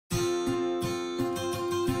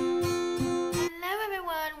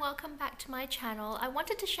to my channel. I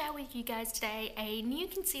wanted to share with you guys today a new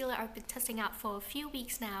concealer I've been testing out for a few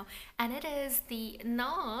weeks now, and it is the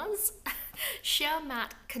Nars Sheer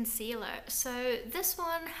Matte Concealer. So this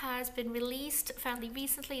one has been released fairly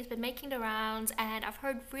recently, it's been making the rounds, and I've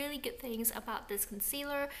heard really good things about this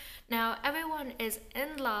concealer. Now everyone is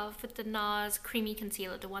in love with the Nars Creamy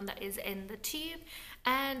Concealer, the one that is in the tube,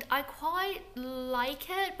 and I quite like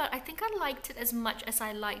it, but I think I liked it as much as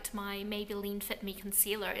I liked my Maybelline Fit Me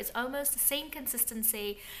concealer. It's almost the same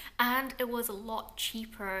consistency and it was a lot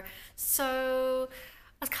cheaper, so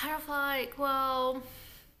I was kind of like, well,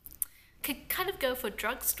 could kind of go for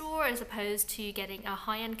drugstore as opposed to getting a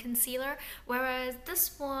high-end concealer. Whereas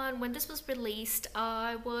this one, when this was released,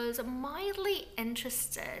 I was mildly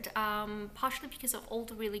interested, partially because of all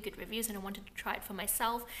the really good reviews and I wanted to try it for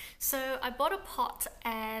myself. So I bought a pot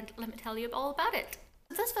and let me tell you all about it.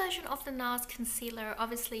 This version of the Nars concealer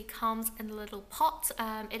obviously comes in a little pot.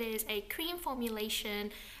 It is a cream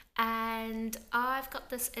formulation, and I've got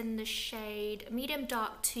this in the shade medium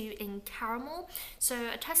dark 2 in caramel. So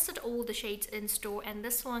I tested all the shades in store and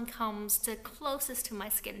this one comes the closest to my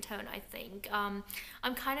skin tone, I think. I'm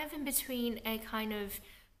kind of in between a kind of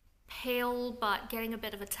pale but getting a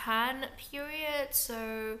bit of a tan period,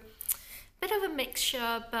 so a bit of a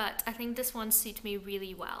mixture, but I think this one suits me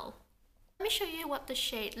really well. Let me show you what the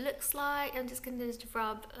shade looks like. I'm just going to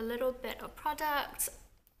rub a little bit of product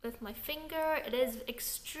with my finger. It is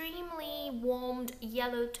extremely warmed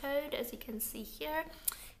yellow toned, as you can see here,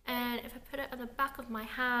 and if I put it on the back of my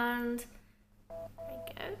hand, there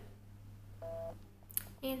we go,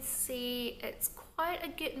 you can see it's quite a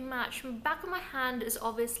good match. The back of my hand is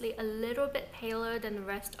obviously a little bit paler than the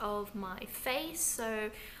rest of my face, so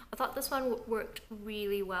I thought this one worked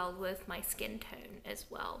really well with my skin tone as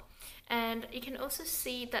well. And you can also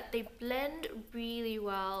see that they blend really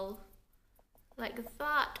well like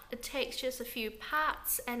that. It takes just a few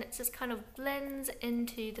pats and it just kind of blends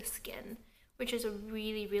into the skin, which is a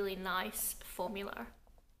really nice formula.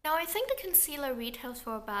 Now I think the concealer retails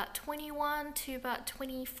for about $21 to about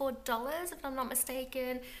 $24 if I'm not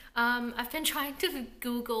mistaken. I've been trying to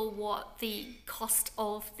Google what the cost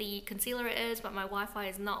of the concealer is, but my Wi-Fi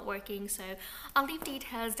is not working, so I'll leave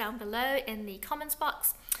details down below in the comments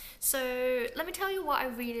box. So let me tell you why I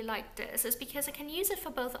really like this. It's because I can use it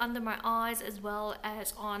for both under my eyes as well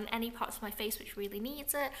as on any parts of my face which really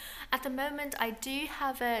needs it. At the moment I do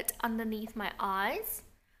have it underneath my eyes.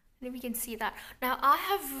 If you can see that. Now I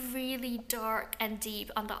have really dark and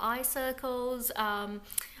deep under eye circles.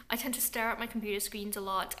 I tend to stare at my computer screens a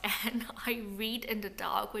lot and I read in the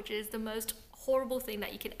dark, which is the most horrible thing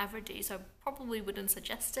that you can ever do, so I probably wouldn't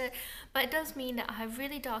suggest it, but it does mean that I have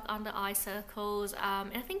really dark under eye circles,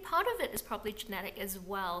 and I think part of it is probably genetic as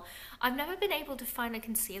well. I've never been able to find a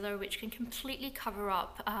concealer which can completely cover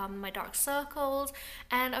up my dark circles,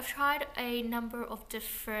 and I've tried a number of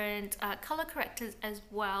different color correctors as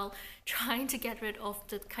well, trying to get rid of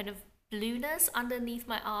the kind of blueness underneath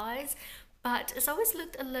my eyes, but it's always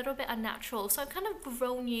looked a little bit unnatural, so I've kind of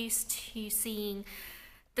grown used to seeing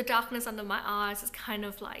the darkness under my eyes. Is kind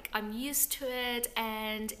of like I'm used to it,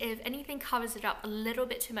 and if anything covers it up a little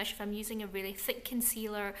bit too much, if I'm using a really thick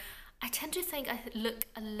concealer, I tend to think I look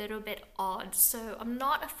a little bit odd, so I'm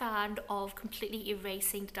not a fan of completely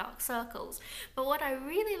erasing the dark circles. But what I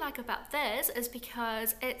really like about this is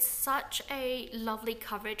because it's such a lovely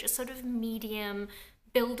coverage, a sort of medium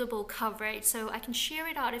buildable coverage, so I can sheer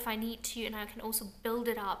it out if I need to, and I can also build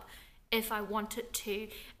it up if I wanted to.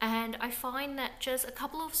 And I find that just a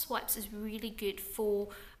couple of swipes is really good for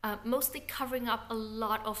mostly covering up a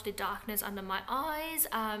lot of the darkness under my eyes,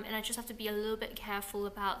 and I just have to be a little bit careful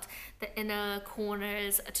about the inner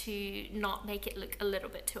corners to not make it look a little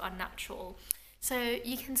bit too unnatural. So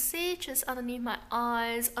you can see just underneath my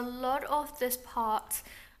eyes, a lot of this part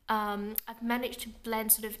I've managed to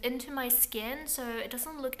blend sort of into my skin, so it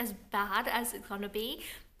doesn't look as bad as it's gonna be,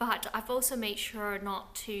 but I've also made sure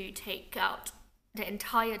not to take out the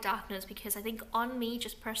entire darkness because I think on me,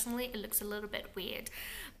 just personally, it looks a little bit weird.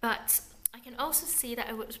 But I can also see that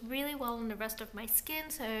it works really well on the rest of my skin.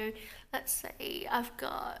 So let's say I've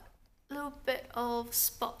got a little bit of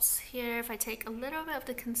spots here. If I take a little bit of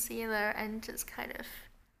the concealer and just kind of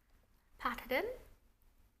pat it in,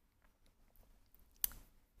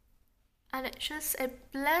 and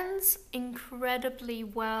it blends incredibly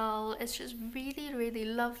well. It's just really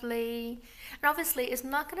lovely, and obviously it's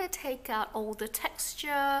not going to take out all the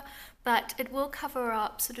texture, but it will cover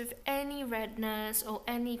up sort of any redness or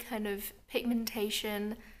any kind of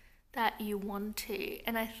pigmentation that you want to,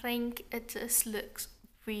 and I think it just looks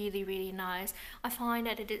really nice. I find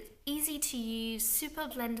that it is easy to use, super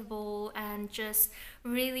blendable, and just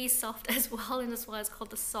really soft as well, and that's why it's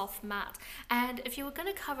called the soft matte. And if you were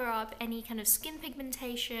going to cover up any kind of skin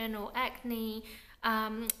pigmentation or acne,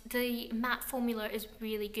 the matte formula is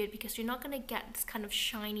really good because you're not going to get this kind of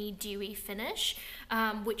shiny, dewy finish,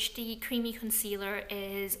 which the creamy concealer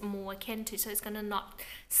is more akin to, so it's going to not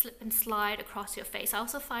slip and slide across your face. I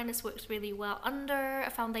also find this works really well under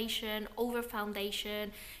a foundation, over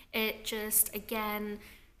foundation. It just, again,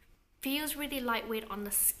 feels really lightweight on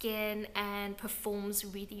the skin and performs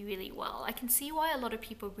really well. I can see why a lot of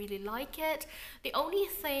people really like it. The only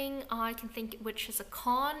thing I can think which is a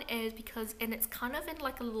con is because it's kind of in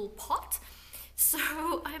like a little pot.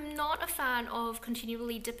 So I'm not a fan of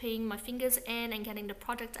continually dipping my fingers in and getting the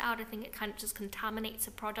product out. I think it kind of just contaminates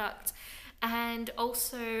the product. And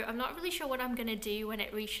also, I'm not really sure what I'm gonna do when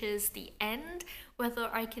it reaches the end, whether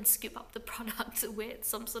I can scoop up the product with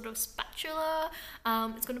some sort of spatula.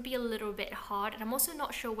 It's gonna be a little bit hard, and I'm also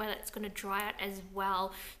not sure whether it's gonna dry out as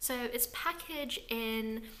well. So it's packaged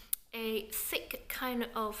in a thick kind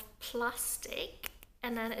of plastic,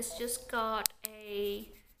 and then it's just got a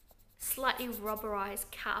slightly rubberized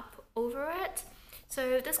cap over it.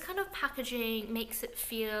 So this kind of packaging makes it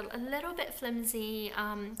feel a little bit flimsy,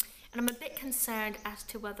 and I'm a bit concerned as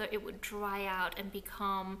to whether it would dry out and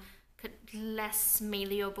become less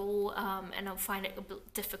malleable, and I'll find it a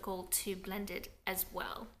bit difficult to blend it as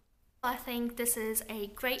well. I think this is a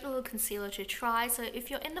great little concealer to try. So if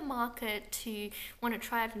you're in the market to want to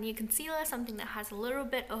try out a new concealer, something that has a little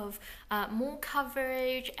bit of more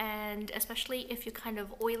coverage, and especially if you're kind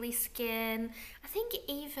of oily skin, I think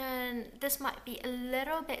even this might be a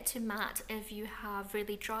little bit too matte if you have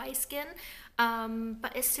really dry skin,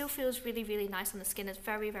 but it still feels really nice on the skin. It's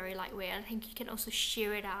very lightweight. I think you can also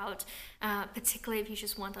sheer it out, particularly if you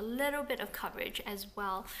just want a little bit of coverage as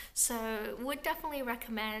well. So would definitely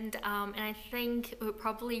recommend, and I think we'll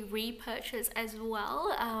probably repurchase as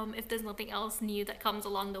well if there's nothing else new that comes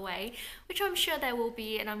along the way, which I'm sure there will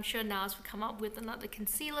be, and I'm sure Nars will come up with another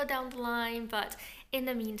concealer down the line, but in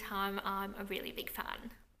the meantime, I'm a really big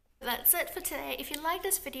fan. That's it for today. If you like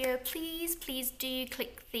this video, please do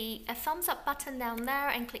click the thumbs up button down there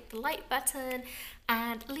and click the like button,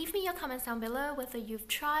 and leave me your comments down below whether you've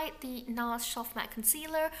tried the Nars Soft Matte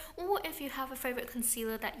Concealer, or if you have a favorite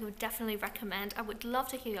concealer that you would definitely recommend. I would love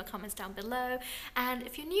to hear your comments down below. And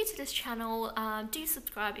if you're new to this channel, do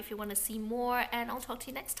subscribe if you want to see more, and I'll talk to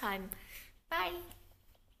you next time. Bye!